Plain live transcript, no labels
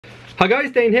Hi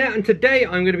guys, Dane here, and today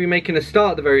I'm going to be making a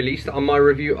start at the very least on my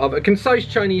review of A Concise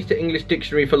Chinese to English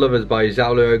Dictionary for Lovers by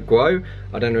Xiaolu Guo.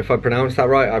 I don't know if I pronounced that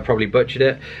right, I probably butchered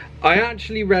it. I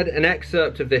actually read an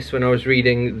excerpt of this when I was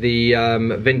reading the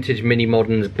Vintage Mini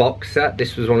Moderns box set.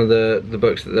 This was one of the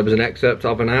books that there was an excerpt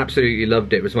of, and I absolutely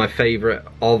loved it. It was my favourite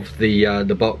of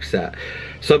the box set.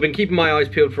 So I've been keeping my eyes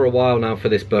peeled for a while now for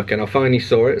this book, and I finally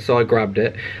saw it, so I grabbed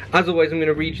it. As always, I'm going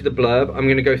to read you the blurb, I'm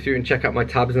going to go through and check out my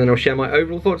tabs, and then I'll share my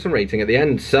overall thoughts and rating at the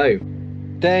end. So,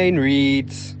 Dane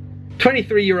reads.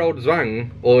 23-year-old Zhuang,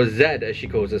 or Zed as she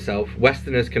calls herself,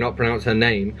 Westerners cannot pronounce her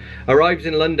name, arrives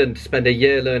in London to spend a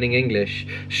year learning English.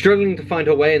 Struggling to find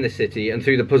her way in the city and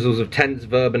through the puzzles of tense,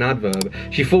 verb and adverb,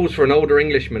 she falls for an older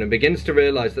Englishman and begins to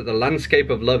realise that the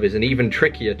landscape of love is an even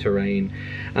trickier terrain.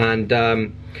 And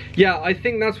yeah, I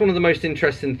think that's one of the most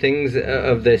interesting things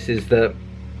of this, is that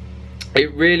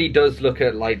it really does look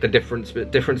at like the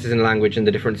differences in language and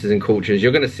the differences in cultures.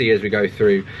 You're going to see as we go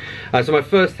through. So my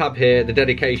first tab here, the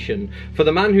dedication. For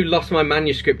the man who lost my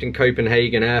manuscript in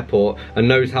Copenhagen airport and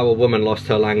knows how a woman lost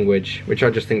her language, which I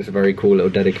just think is a very cool little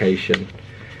dedication.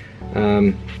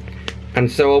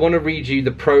 And so I want to read you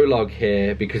the prologue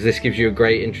here, because this gives you a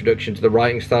great introduction to the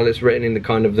writing style. It's written in the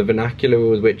kind of the vernacular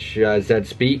with which Zed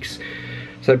speaks.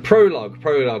 So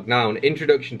prologue, noun,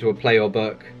 introduction to a play or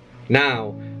book.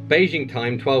 Now, Beijing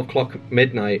time 12 o'clock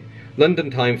midnight, London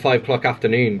time 5 o'clock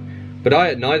afternoon. But I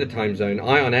at neither time zone,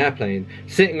 I on airplane,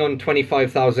 sitting on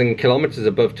 25,000 kilometers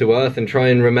above to earth and try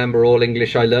and remember all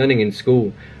English I learning in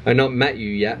school. I not met you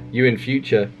yet, you in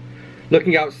future.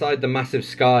 Looking outside the massive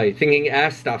sky, thinking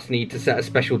air staffs need to set a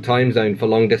special time zone for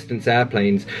long distance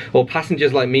airplanes, or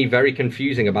passengers like me very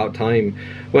confusing about time.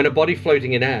 When a body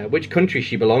floating in air, which country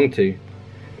she belonged to?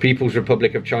 People's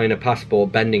Republic of China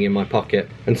passport bending in my pocket.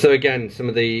 And so again, some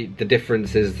of the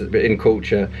differences in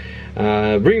culture.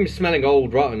 Room smelling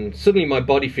old, rotten, suddenly my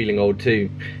body feeling old too.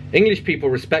 English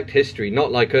people respect history,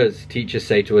 not like us, teachers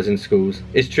say to us in schools.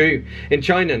 It's true, in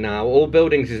China now, all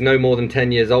buildings is no more than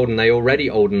 10 years old and they already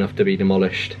old enough to be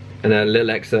demolished. And a little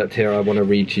excerpt here I want to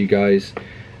read to you guys.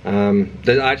 I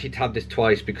actually tabbed this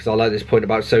twice because I like this point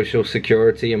about social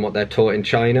security and what they're taught in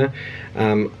China.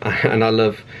 And I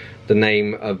love the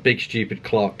name of Big Stupid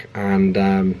Clock and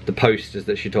the posters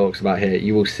that she talks about here.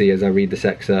 You will see as I read this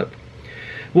excerpt.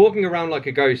 Walking around like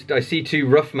a ghost, I see two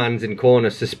rough mans in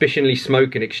corners suspiciously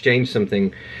smoke and exchange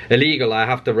something. Illegal, I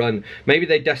have to run. Maybe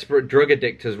they desperate drug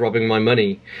addictors robbing my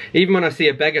money. Even when I see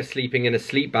a beggar sleeping in a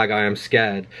sleep bag, I am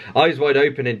scared. Eyes wide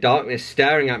open in darkness,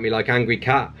 staring at me like angry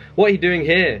cat. What are you doing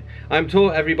here? I am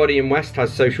taught everybody in West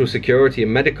has social security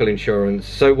and medical insurance,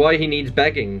 so why he needs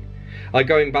begging? I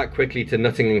going back quickly to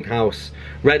Nottingham House.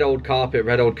 Red old carpet,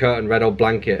 red old curtain, red old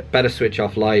blanket. Better switch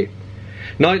off light.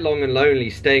 Night long and lonely,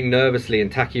 staying nervously in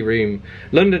tacky room.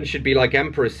 London should be like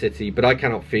Emperor's City, but I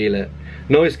cannot feel it.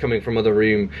 Noise coming from other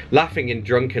room, laughing in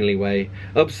drunkenly way.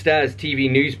 Upstairs, TV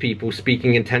news people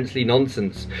speaking intensely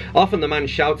nonsense. Often the man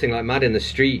shouting like mad in the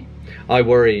street. I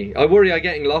worry I'm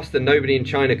getting lost and nobody in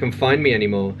China can find me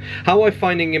anymore. How I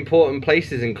finding important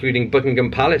places including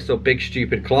Buckingham Palace or Big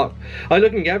Stupid Clock? I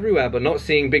looking everywhere but not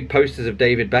seeing big posters of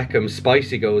David Beckham,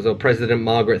 Spicy Girls or President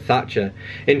Margaret Thatcher.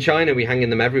 In China we hanging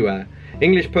them everywhere.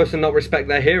 English person not respect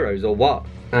their heroes or what?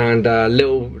 And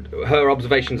her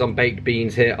observations on baked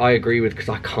beans here I agree with, because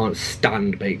I can't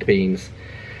stand baked beans.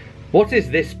 What is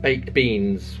this baked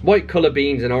beans? White colour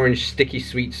beans and orange sticky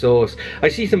sweet sauce. I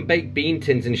see some baked bean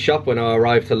tins in shop when I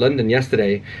arrived to London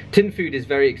yesterday. Tin food is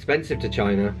very expensive to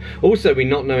China. Also we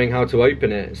not knowing how to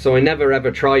open it, so I never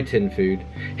ever tried tin food.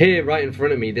 Here right in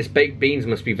front of me, this baked beans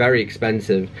must be very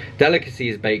expensive. Delicacy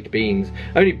is baked beans.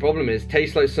 Only problem is,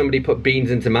 tastes like somebody put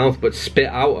beans into mouth but spit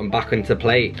out and back into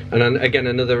plate. And then, again,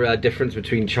 another difference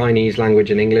between Chinese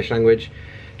language and English language.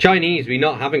 Chinese, we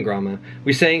not having grammar.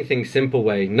 We saying things simple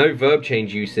way. No verb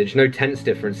change usage, no tense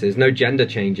differences, no gender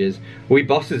changes. We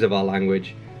bosses of our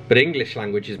language. But English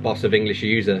language is boss of English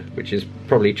user, which is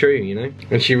probably true, you know.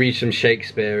 And she reads from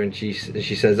Shakespeare and she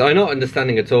says, I'm not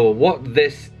understanding at all. What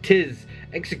this tis,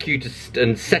 executest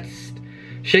and settest.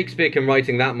 Shakespeare can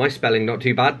writing that, my spelling not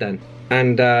too bad then.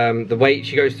 And the wait,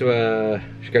 she goes to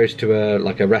a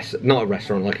like a not a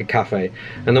restaurant, like a cafe.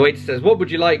 And the waiter says, what would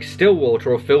you like, still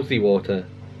water or filthy water?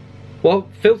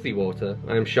 What? Filthy water?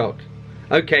 I am shocked.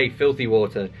 Okay, filthy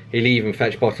water. He leave and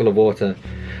fetch bottle of water.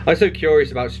 I so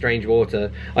curious about strange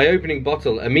water. I opening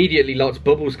bottle, immediately lots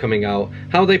bubbles coming out.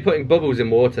 How are they putting bubbles in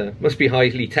water? Must be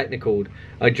highly technical.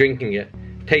 I drinking it.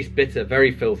 Tastes bitter, very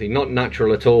filthy, not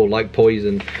natural at all, like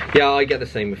poison. Yeah, I get the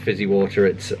same with fizzy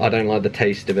water. I don't like the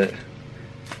taste of it.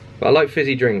 But I like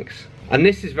fizzy drinks. And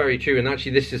this is very true, and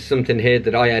actually this is something here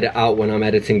that I edit out when I'm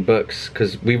editing books,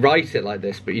 because we write it like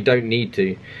this, but you don't need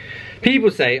to.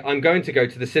 People say, I'm going to go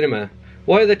to the cinema.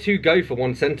 Why are there two go for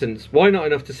one sentence? Why not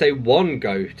enough to say one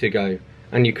go to go?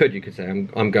 And you could say,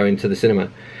 I'm going to the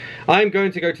cinema. I'm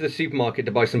going to go to the supermarket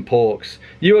to buy some porks.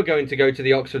 You are going to go to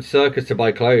the Oxford Circus to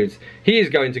buy clothes. He is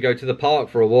going to go to the park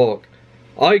for a walk.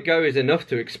 I go is enough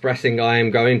to expressing I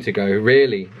am going to go,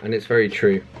 really, and it's very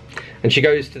true. And she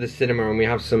goes to the cinema and we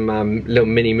have some little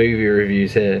mini movie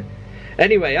reviews here.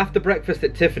 Anyway, after breakfast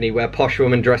at Tiffany, where posh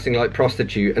woman dressing like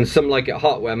prostitute, and some like it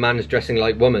hot where man's dressing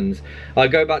like woman's, I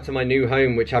go back to my new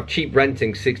home, which have cheap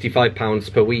renting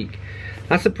 £65 per week.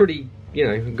 That's a pretty, you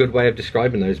know, good way of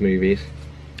describing those movies.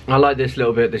 I like this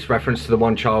little bit, this reference to the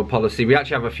one-child policy. We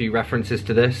actually have a few references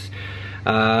to this.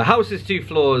 House is 2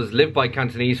 floors, live by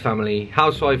Cantonese family,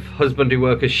 housewife, husband who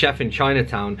work as chef in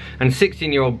Chinatown, and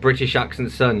 16-year-old British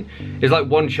accent son. Is like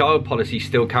one-child policy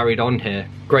still carried on here.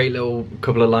 Great little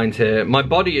couple of lines here. My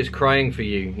body is crying for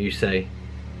you, you say.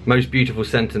 Most beautiful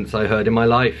sentence I heard in my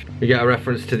life. We get a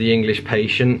reference to the English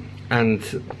patient, and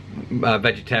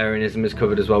vegetarianism is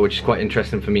covered as well, which is quite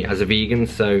interesting for me as a vegan.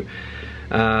 So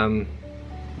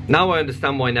now I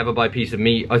understand why I never buy a piece of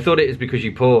meat. I thought it is because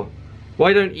you're poor.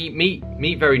 Why don't eat meat?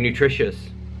 Meat very nutritious.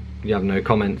 You have no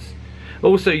comments.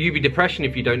 Also, you be depression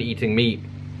if you don't eating meat.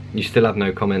 You still have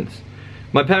no comments.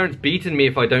 My parents beaten me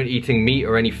if I don't eating meat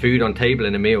or any food on table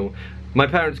in a meal. My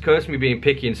parents curse me being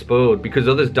picky and spoiled because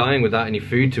others dying without any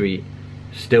food to eat.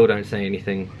 Still don't say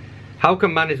anything. How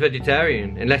come man is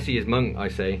vegetarian? Unless he is monk, I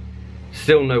say.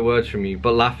 Still no words from you,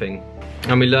 but laughing.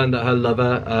 And we learn that her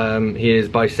lover, he is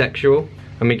bisexual.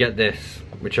 And we get this,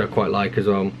 which I quite like as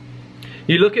well.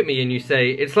 You look at me and you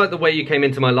say, it's like the way you came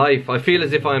into my life. I feel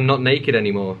as if I am not naked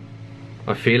anymore.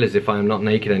 I feel as if I am not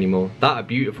naked anymore. That a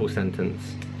beautiful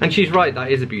sentence. And she's right,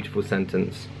 that is a beautiful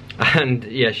sentence. And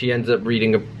yeah, she ends up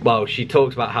reading, well, she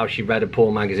talks about how she read a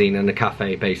porn magazine in a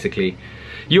cafe, basically.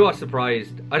 You are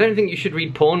surprised. I don't think you should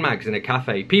read porn mags in a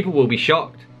cafe. People will be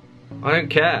shocked. I don't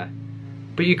care.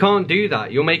 But you can't do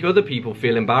that. You'll make other people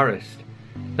feel embarrassed.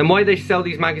 And why they sell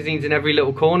these magazines in every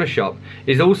little corner shop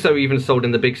is also even sold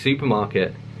in the big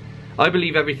supermarket. I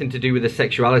believe everything to do with the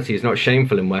sexuality is not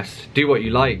shameful in West. Do what you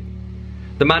like.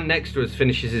 The man next to us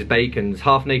finishes his bacons,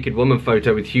 half-naked woman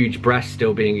photo with huge breasts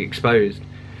still being exposed.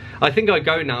 I think I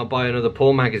go now buy another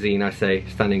porn magazine, I say,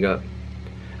 standing up.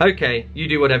 Okay, you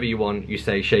do whatever you want, you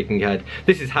say, shaking your head.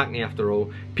 This is Hackney after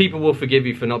all. People will forgive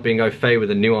you for not being au fait with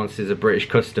the nuances of British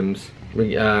customs.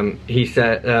 He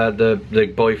said,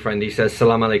 the boyfriend, he says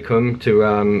salam alaikum to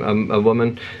a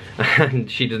woman, and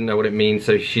she doesn't know what it means,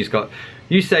 so she's got,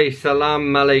 you say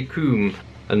salam alaikum,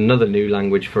 another new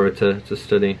language for her to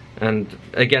study. And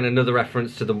again, another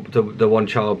reference to the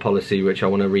one-child policy, which I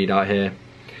want to read out here.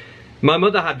 My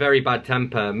mother had very bad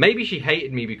temper. Maybe she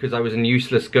hated me because I was a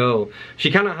useless girl.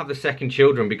 She cannot have the second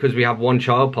children because we have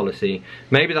one-child policy.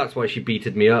 Maybe that's why she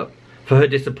beated me up. For her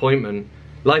disappointment.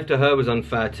 Life to her was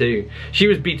unfair too. She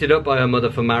was beaten up by her mother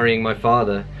for marrying my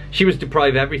father. She was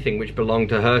deprived of everything which belonged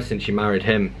to her since she married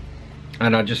him.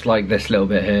 And I just like this little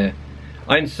bit here.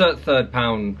 I insert third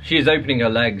pound. She is opening her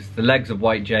legs, the legs of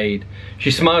white jade.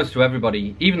 She smiles to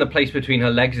everybody, even the place between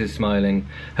her legs is smiling.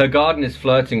 Her garden is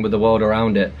flirting with the world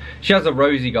around it. She has a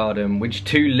rosy garden, which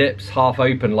 2 lips half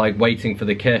open like waiting for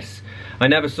the kiss. I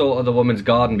never saw other woman's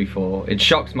garden before. It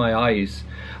shocks my eyes.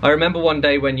 I remember one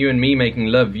day when you and me making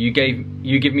love, you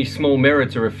give me small mirror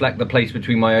to reflect the place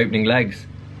between my opening legs.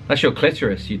 That's your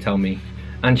clitoris, you tell me.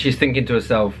 And she's thinking to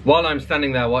herself, while I'm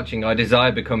standing there watching, I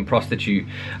desire become prostitute.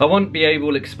 I want to be able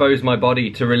to expose my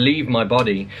body, to relieve my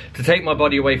body, to take my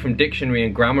body away from dictionary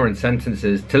and grammar and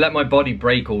sentences, to let my body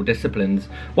break all disciplines.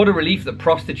 What a relief that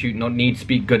prostitute not need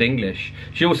speak good English.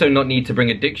 She also not need to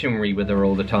bring a dictionary with her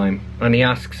all the time. And he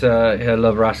asks, her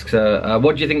lover asks her,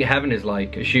 what do you think heaven is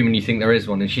like, assuming you think there is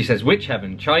one? And she says, which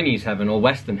heaven? Chinese heaven or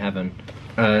Western heaven?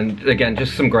 And again,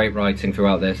 just some great writing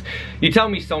throughout this. You tell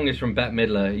me song is from Bette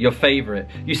Midler, your favourite.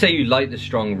 You say you like the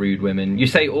strong, rude women. You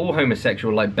say all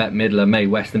homosexual like Bette Midler, Mae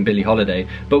West and Billie Holiday.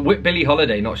 But with Billie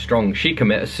Holiday not strong, she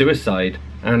commit a suicide.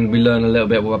 And we learn a little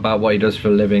bit about what he does for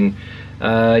a living.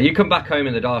 You come back home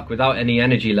in the dark without any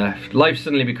energy left. Life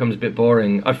suddenly becomes a bit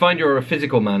boring. I find you're a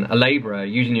physical man, a labourer,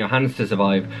 using your hands to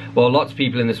survive, while lots of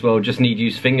people in this world just need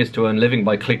use fingers to earn living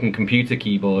by clicking computer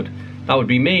keyboard. That would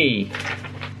be me.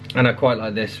 And I quite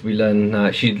like this. We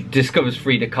learn she discovers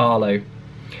Frida Kahlo.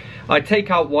 I take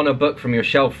out a book from your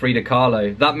shelf, Frida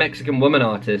Kahlo, that Mexican woman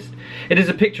artist. It is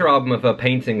a picture album of her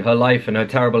painting, her life and her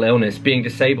terrible illness, being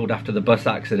disabled after the bus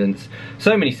accidents.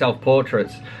 So many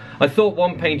self-portraits. I thought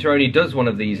one painter only does one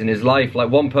of these in his life, like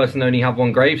one person only have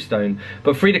one gravestone,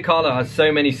 but Frida Kahlo has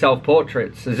so many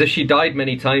self-portraits, as if she died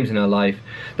many times in her life.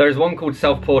 There is one called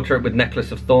Self-Portrait with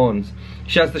Necklace of Thorns.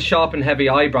 She has the sharp and heavy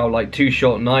eyebrow like two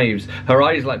short knives, her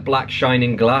eyes like black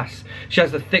shining glass. She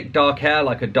has the thick dark hair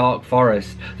like a dark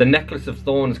forest, the necklace of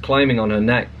thorns climbing on her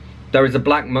neck. There is a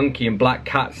black monkey and black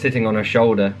cat sitting on her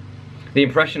shoulder. The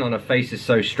impression on her face is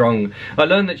so strong. I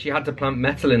learned that she had to plant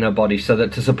metal in her body so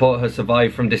that to support her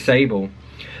survive from disable.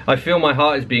 I feel my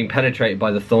heart is being penetrated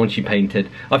by the thorn she painted.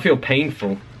 I feel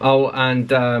painful. Oh,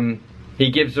 and he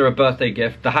gives her a birthday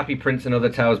gift, The Happy Prince and Other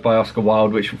Tales by Oscar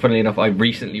Wilde, which funnily enough I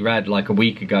recently read like a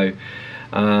week ago.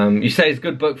 You say it's a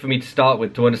good book for me to start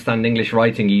with to understand English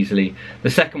writing easily. The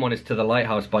second one is To the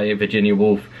Lighthouse by Virginia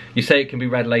Woolf. You say it can be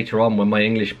read later on when my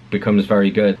English becomes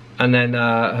very good. And then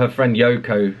her friend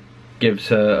Yoko gives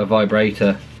her a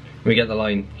vibrator. We get the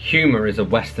line, humour is a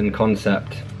Western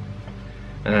concept.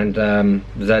 And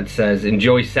Zed says,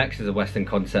 enjoy sex is a Western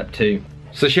concept too.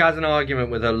 So she has an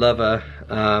argument with her lover.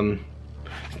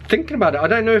 Thinking about it, I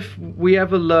don't know if we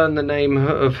ever learn the name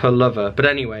of her lover, but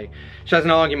anyway, she has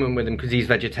an argument with him because he's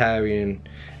vegetarian.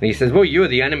 And he says, well, you are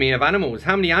the enemy of animals.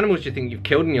 How many animals do you think you've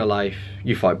killed in your life?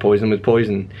 You fight poison with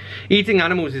poison. Eating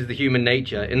animals is the human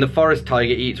nature. In the forest,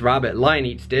 tiger eats rabbit, lion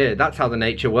eats deer. That's how the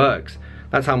nature works.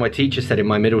 That's how my teacher said in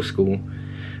my middle school.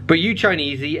 But you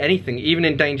Chinese eat anything, even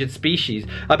endangered species.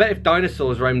 I bet if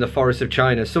dinosaurs roamed the forests of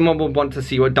China, someone would want to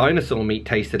see what dinosaur meat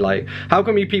tasted like. How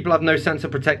come you people have no sense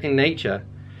of protecting nature?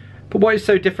 But what is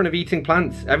so different of eating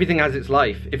plants? Everything has its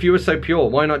life. If you were so pure,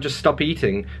 why not just stop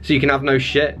eating so you can have no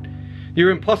shit?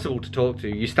 You're impossible to talk to.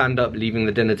 You stand up, leaving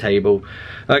the dinner table.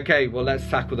 Okay, well, let's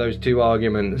tackle those two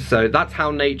arguments. So that's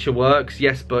how nature works.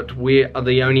 Yes, but we are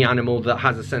the only animal that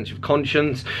has a sense of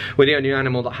conscience. We're the only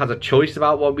animal that has a choice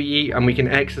about what we eat, and we can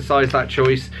exercise that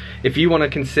choice. If you want to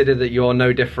consider that you're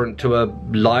no different to a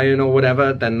lion or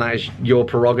whatever, then that is your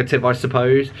prerogative, I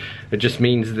suppose. It just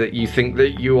means that you think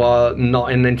that you are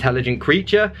not an intelligent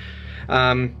creature.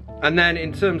 And then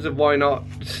in terms of why not,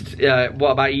 what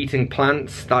about eating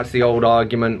plants? That's the old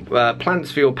argument.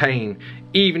 Plants feel pain.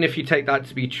 Even if you take that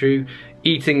to be true,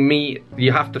 eating meat,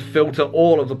 you have to filter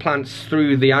all of the plants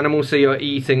through the animal, so you're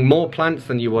eating more plants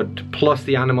than you would, plus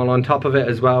the animal on top of it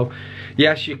as well.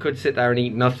 Yes, you could sit there and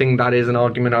eat nothing. That is an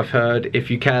argument I've heard.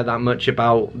 If you care that much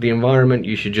about the environment,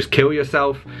 you should just kill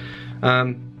yourself.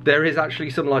 There is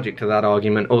actually some logic to that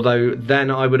argument, although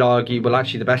then I would argue, well,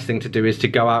 actually the best thing to do is to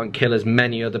go out and kill as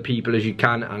many other people as you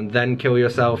can and then kill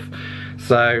yourself.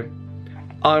 So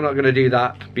I'm not going to do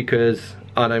that because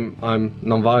I'm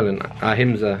non-violent.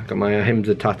 Ahimsa, got my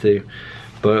Ahimsa tattoo.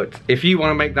 But if you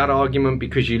want to make that argument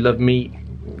because you love meat,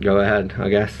 go ahead, I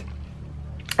guess.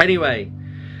 Anyway,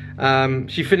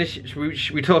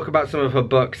 we talk about some of her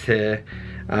books here.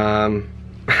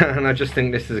 And I just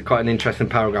think this is quite an interesting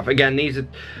paragraph. Again, these are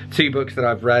two books that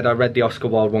I've read. I read the Oscar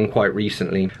Wilde one quite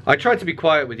recently. I tried to be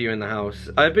quiet with you in the house.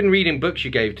 I've been reading books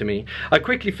you gave to me. I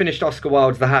quickly finished Oscar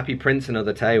Wilde's The Happy Prince and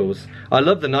Other Tales. I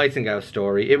love the Nightingale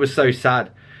story. It was so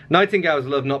sad. Nightingales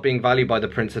love not being valued by the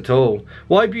prince at all.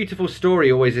 Why beautiful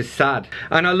story always is sad.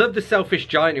 And I love the selfish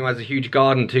giant who has a huge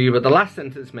garden too, but the last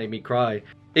sentence made me cry.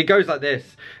 It goes like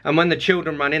this: and when the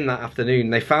children ran in that afternoon,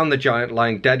 they found the giant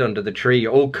lying dead under the tree,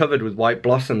 all covered with white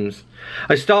blossoms.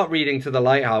 I start reading To the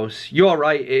Lighthouse. You are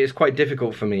right, it is quite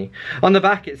difficult for me. On the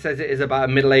back it says it is about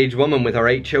a middle-aged woman with her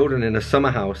 8 children in a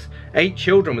summer house. 8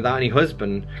 children without any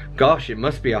husband. Gosh, it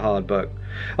must be a hard book.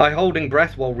 I holding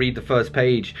breath while read the first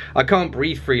page. I can't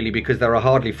breathe freely because there are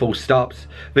hardly full stops.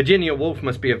 Virginia Woolf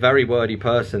must be a very wordy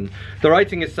person. The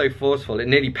writing is so forceful, it's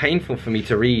nearly painful for me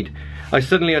to read. I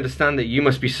suddenly understand that you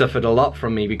must be suffered a lot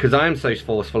from me because I am so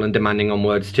forceful and demanding on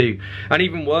words too. And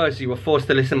even worse, you were forced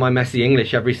to listen to my messy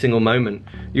English every single moment.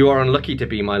 You are unlucky to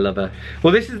be my lover.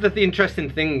 Well, this is the interesting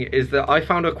thing, is that I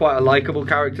found her quite a likeable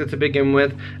character to begin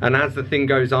with, and as the thing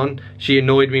goes on, she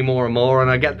annoyed me more and more,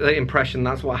 and I get the impression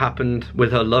that's what happened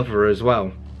with her lover as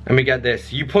well. And we get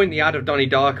this: you point the ad of Donnie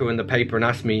Darko in the paper and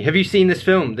ask me, have you seen this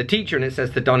film? The teacher in it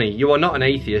says to Donnie, you are not an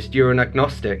atheist, you're an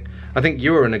agnostic. I think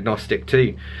you're an agnostic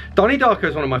too. Donnie Darko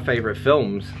is one of my favourite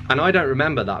films, and I don't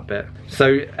remember that bit.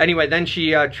 So anyway, then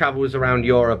she travels around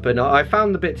Europe, and I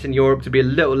found the bits in Europe to be a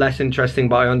little less interesting,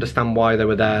 but I understand why they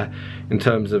were there in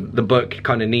terms of the book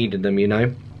kind of needed them, you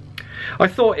know. I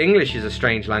thought English is a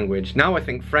strange language. Now I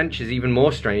think French is even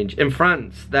more strange. In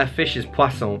France, their fish is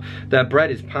poisson, their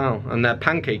bread is pain, and their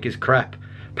pancake is crepe.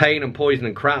 Pain and poison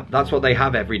and crap, that's what they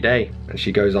have every day. And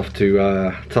she goes off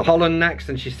to Holland next,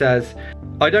 and she says,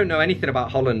 I don't know anything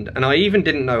about Holland, and I even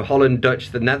didn't know Holland, Dutch,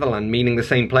 the Netherlands meaning the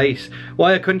same place.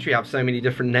 Why a country have so many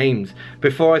different names?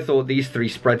 Before I thought these three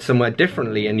spread somewhere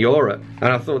differently in Europe,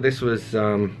 and I thought this was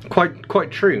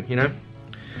quite true, you know.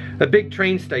 A big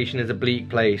train station is a bleak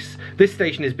place. This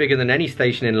station is bigger than any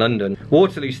station in London.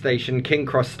 Waterloo Station, King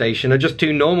Cross Station are just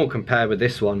too normal compared with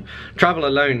this one. Travel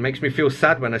alone makes me feel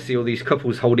sad when I see all these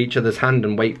couples hold each other's hand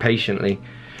and wait patiently.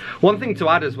 One thing to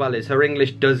add as well is her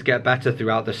English does get better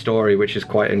throughout the story, which is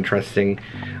quite interesting.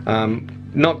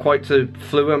 Not quite to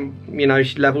fluent, you know,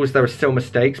 levels. There are still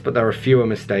mistakes, but there are fewer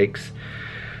mistakes.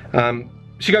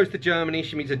 She goes to Germany,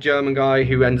 she meets a German guy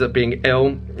who ends up being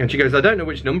ill, and she goes, I don't know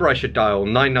which number I should dial,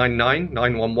 999,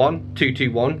 911,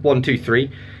 221,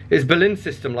 123. Is Berlin's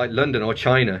system like London or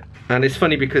China? And it's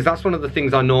funny because that's one of the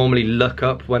things I normally look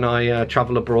up when I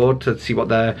travel abroad to see what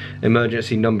their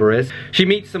emergency number is. She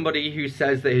meets somebody who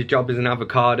says that his job is an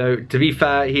avocado. To be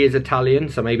fair, he is Italian,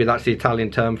 so maybe that's the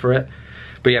Italian term for it.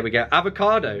 But yeah, we get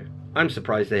avocado. I'm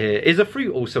surprised to hear. Is a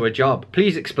fruit also a job?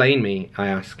 Please explain me, I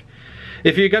ask.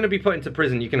 If you're going to be put into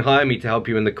prison, you can hire me to help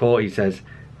you in the court, he says.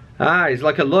 Ah, he's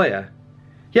like a lawyer.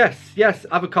 Yes,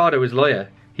 avocado is lawyer.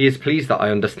 He is pleased that I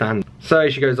understand. So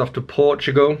she goes off to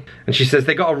Portugal, and she says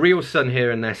they got a real sun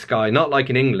here in their sky, not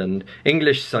like in England.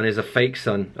 English sun is a fake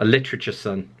sun, a literature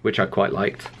sun, which I quite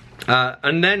liked.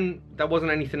 And then there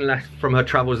wasn't anything left from her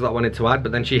travels that I wanted to add,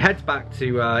 but then she heads back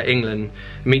to England,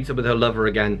 meets up with her lover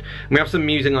again. And we have some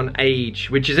musing on age,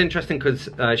 which is interesting because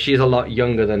she's a lot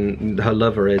younger than her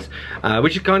lover is,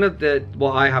 which is kind of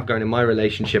what I have going in my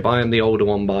relationship. I am the older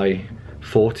one by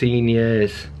 14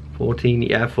 years.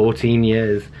 14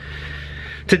 years.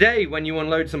 Today, when you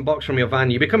unload some box from your van,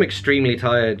 you become extremely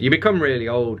tired. You become really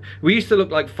old. We used to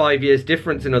look like 5 years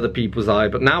difference in other people's eye,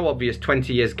 but now obvious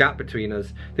 20 years gap between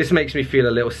us. This makes me feel a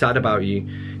little sad about you.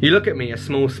 You look at me, a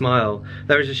small smile.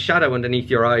 There is a shadow underneath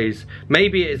your eyes.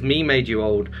 Maybe it is me made you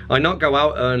old. I not go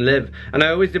out, earn, live, and I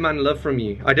always demand love from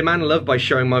you. I demand love by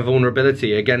showing my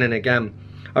vulnerability again and again.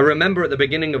 I remember at the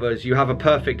beginning of us, you have a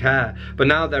perfect hair, but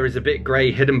now there is a bit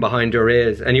grey hidden behind your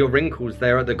ears, and your wrinkles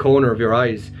there at the corner of your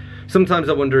eyes. Sometimes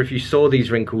I wonder if you saw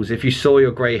these wrinkles, if you saw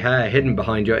your grey hair hidden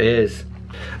behind your ears.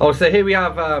 Oh, so here we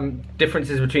have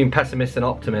differences between pessimists and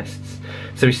optimists.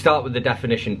 So we start with the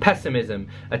definition. Pessimism,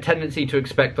 a tendency to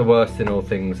expect the worst in all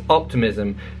things.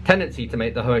 Optimism, tendency to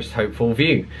make the most hopeful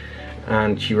view.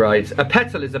 And she writes, a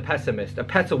petal is a pessimist, a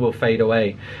petal will fade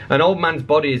away. An old man's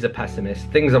body is a pessimist,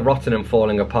 things are rotten and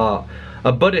falling apart.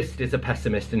 A Buddhist is a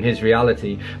pessimist in his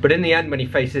reality, but in the end when he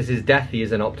faces his death he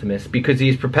is an optimist, because he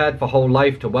is prepared for whole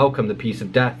life to welcome the peace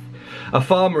of death. A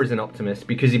farmer is an optimist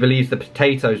because he believes the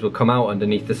potatoes will come out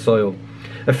underneath the soil.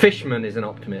 A fisherman is an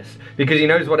optimist because he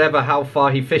knows how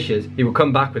far he fishes, he will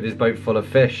come back with his boat full of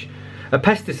fish. A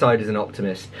pesticide is an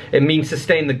optimist. It means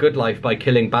sustain the good life by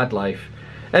killing bad life.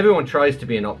 Everyone tries to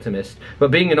be an optimist, but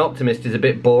being an optimist is a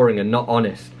bit boring and not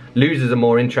honest. Losers are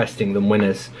more interesting than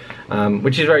winners,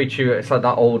 which is very true. It's like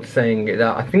that old saying that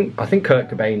I think Kurt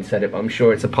Cobain said it, but I'm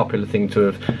sure it's a popular thing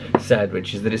to have said,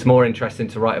 which is that it's more interesting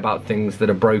to write about things that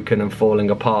are broken and falling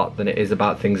apart than it is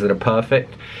about things that are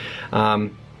perfect.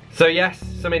 So yes,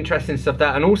 some interesting stuff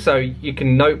there, and also you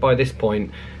can note by this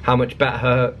point how much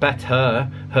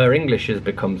better her English has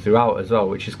become throughout as well,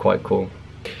 which is quite cool.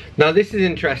 Now this is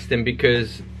interesting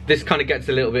because this kind of gets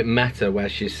a little bit meta where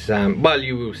she's, well,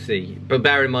 you will see, but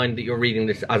bear in mind that you're reading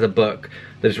this as a book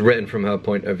that's written from her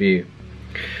point of view.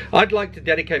 I'd like to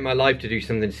dedicate my life to do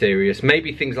something serious,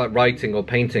 maybe things like writing or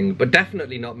painting, but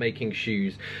definitely not making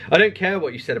shoes. I don't care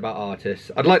what you said about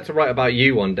artists. I'd like to write about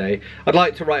you one day. I'd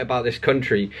like to write about this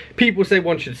country. People say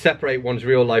one should separate one's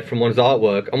real life from one's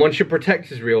artwork, and one should protect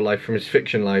his real life from his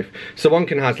fiction life, so one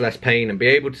can have less pain and be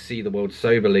able to see the world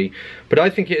soberly. But I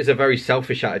think it is a very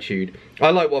selfish attitude. I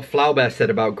like what Flaubert said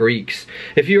about Greeks.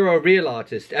 If you are a real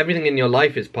artist, everything in your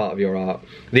life is part of your art.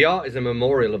 The art is a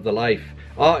memorial of the life.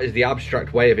 Art is the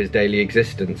abstract way of his daily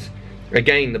existence.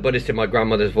 Again, the Buddhist in my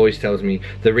grandmother's voice tells me,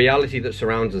 the reality that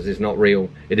surrounds us is not real,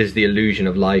 it is the illusion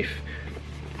of life.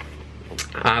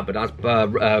 But as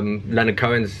Leonard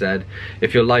Cohen said,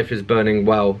 if your life is burning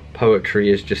well, poetry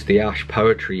is just the ash,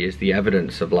 poetry is the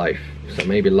evidence of life. So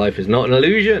maybe life is not an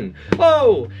illusion.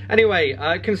 Oh! Anyway,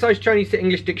 Concise Chinese to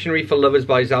English Dictionary for Lovers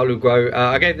by Xiaolu Guo.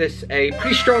 I gave this a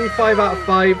pretty strong 5 out of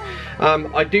 5.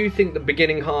 I do think the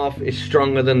beginning half is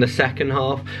stronger than the second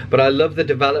half, but I love the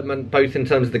development, both in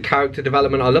terms of the character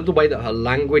development. I love the way that her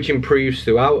language improves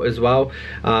throughout as well.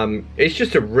 It's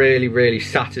just a really, really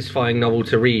satisfying novel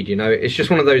to read, you know. It's just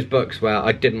one of those books where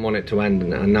I didn't want it to end,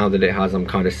 and now that it has, I'm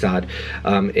kind of sad.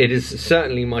 It is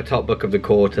certainly my top book of the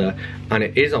quarter, and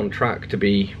it is on track to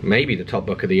be maybe the top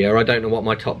book of the year. I don't know what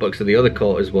my top books of the other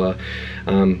quarters were,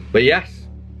 but yes,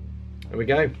 There we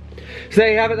go. So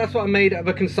there you have it, that's what I made of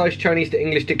a concise Chinese to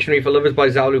English dictionary for lovers by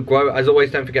Xiaolu Guo. As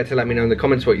always, don't forget to let me know in the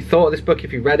comments what you thought of this book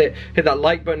if you read it. Hit that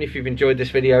like button if you've enjoyed this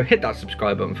video, hit that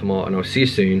subscribe button for more, and I'll see you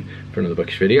soon for another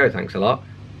bookish video. Thanks a lot.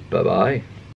 Bye bye.